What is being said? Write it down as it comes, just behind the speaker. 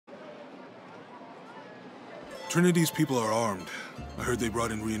Trinity's people are armed. I heard they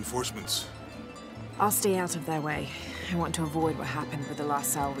brought in reinforcements. I'll stay out of their way. I want to avoid what happened with the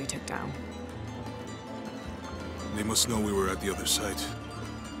last cell we took down. They must know we were at the other site.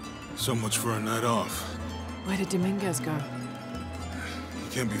 So much for a night off. Where did Domingauez go? He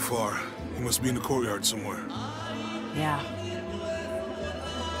can't be far. He must be in the courtyard somewhere. Yeah.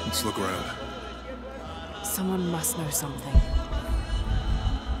 Let's look around. Someone must know something.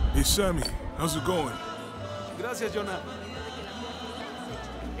 Hey, Sammy. How's it going? Gracias, Jonah.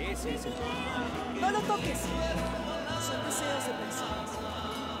 No lo toques. Son deseos de personas.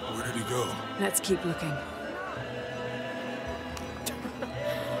 Where did he go? Let's keep looking.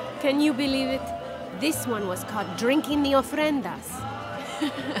 Can you believe it? This one was caught drinking the ofrendas.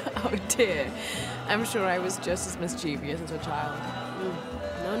 Oh dear. I'm sure I was just as mischievous as a child.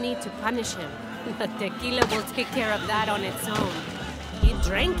 No need to punish him. The tequila will take care of that on its own. He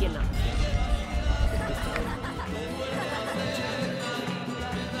drank enough.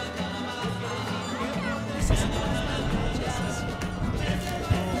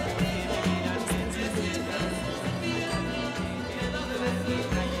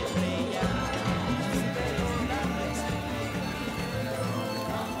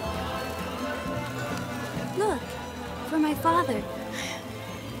 Look, for my father.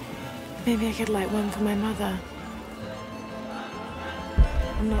 Maybe I could light one for my mother.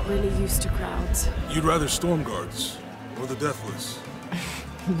 I'm not really used to crowds. You'd rather storm guards or the deathless?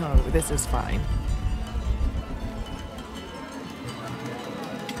 No, this is fine.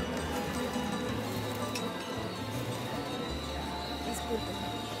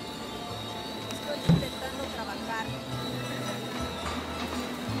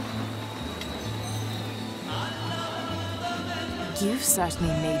 You've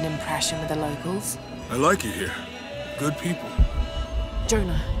certainly made an impression with the locals. I like it here. Good people.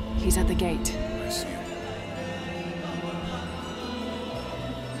 Jonah, he's at the gate. I see him.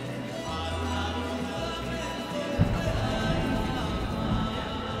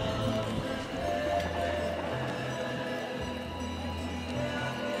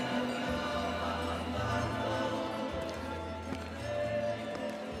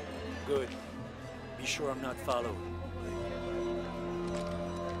 Good. Be sure I'm not followed.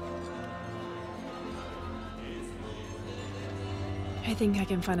 I think I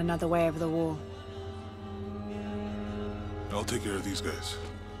can find another way over the wall. I'll take care of these guys.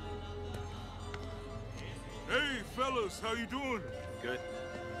 Hey, fellas, how you doing? Good.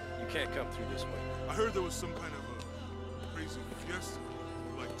 You can't come through this way. I heard there was some kind of a crazy fiesta,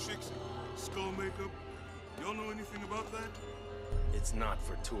 like chicks and skull makeup. Y'all know anything about that? It's not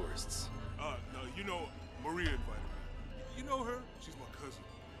for tourists. No, you know, Maria invited me. You know her? She's my cousin.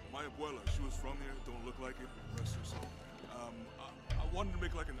 My abuela, she was from here, don't look like it, rest her soul. I wanted to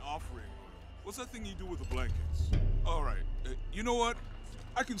make like an offering. What's that thing you do with the blankets? All right, you know what?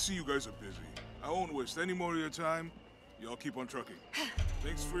 I can see you guys are busy. I won't waste any more of your time. Y'all keep on trucking.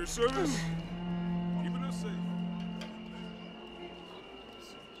 Thanks for your service. Keeping us safe.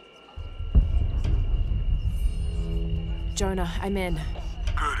 Jonah, I'm in.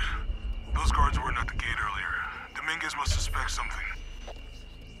 Good. Those guards weren't at the gate earlier. Dominguez must suspect something.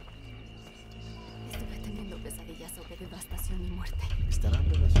 Estuve teniendo pesadillas sobre devastación y muerte. ¿Estarán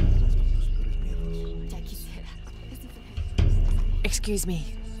relacionadas con tus peores miedos? Ya quisiera. Es diferente. Excuse me.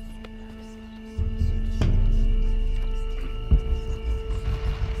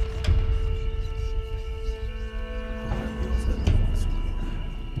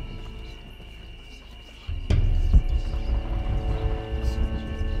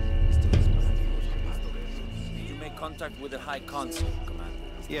 Contact with the High Consul, Commander.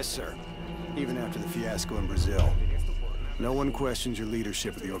 Yes, sir. Even after the fiasco in Brazil. No one questions your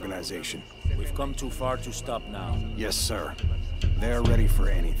leadership of the organization. We've come too far to stop now. Yes, sir. They're ready for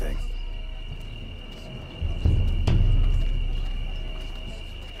anything.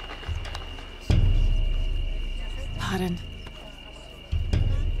 Pardon.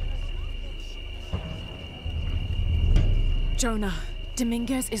 Jonah,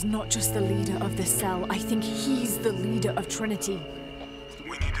 Domingauez is not just the leader of this cell. I think he's the leader of Trinity.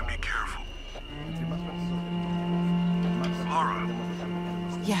 We need to be careful. Lara.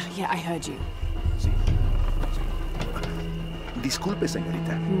 Yeah, I heard you. Disculpe,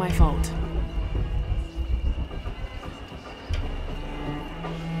 señorita. My fault.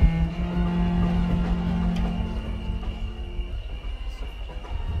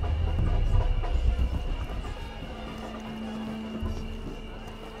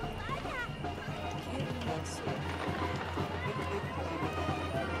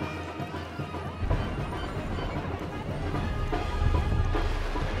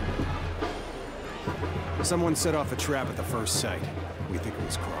 Someone set off a trap at the first site. We think it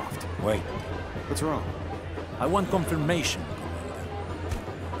was Croft. Wait, What's wrong? I want confirmation,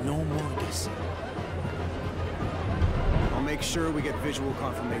 Commander. No more guessing. I'll make sure we get visual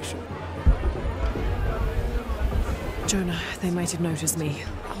confirmation. Jonah, they might have noticed me.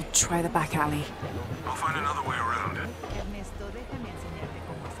 I'll try the back alley. I'll find another way around. Ernesto, déjame enseñarte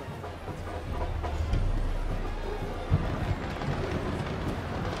cómo hacerlo.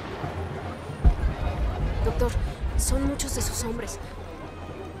 Doctor, son muchos de sus hombres.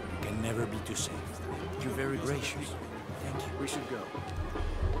 Can never be too safe. You're very gracious. Thank you. We should go.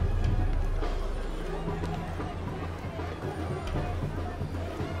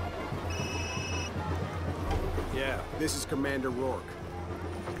 Yeah, this is Commander Rourke.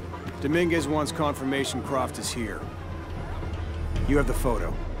 Dominguez wants confirmation Croft is here. You have the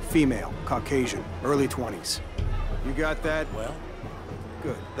photo. Female, Caucasian, early 20s. You got that? Well,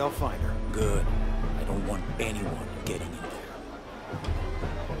 Good. They'll find her. good. I don't want anyone getting in there.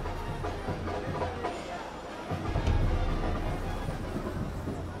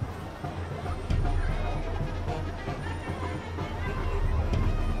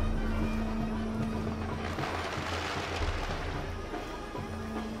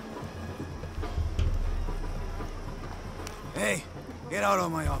 Hey, get out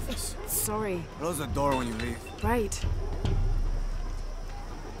of my office. Sorry. Close the door when you leave. Right.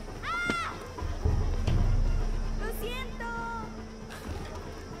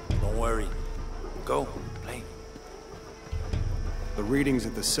 Don't worry. Go, play. The readings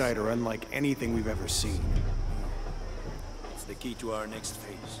at the site are unlike anything we've ever seen. It's the key to our next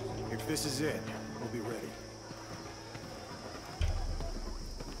phase. If this is it, we'll be ready.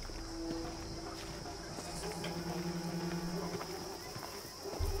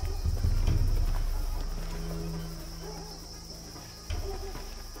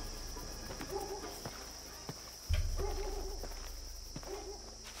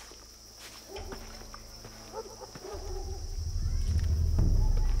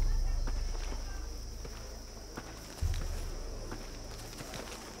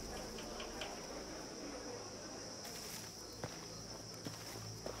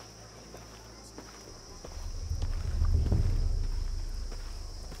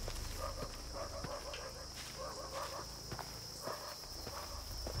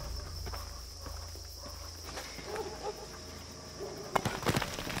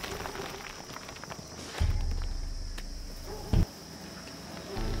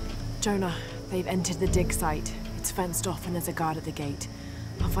 Jonah, they've entered the dig site. It's fenced off and there's a guard at the gate.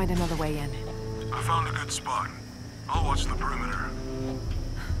 I'll find another way in. I found a good spot. I'll watch the perimeter.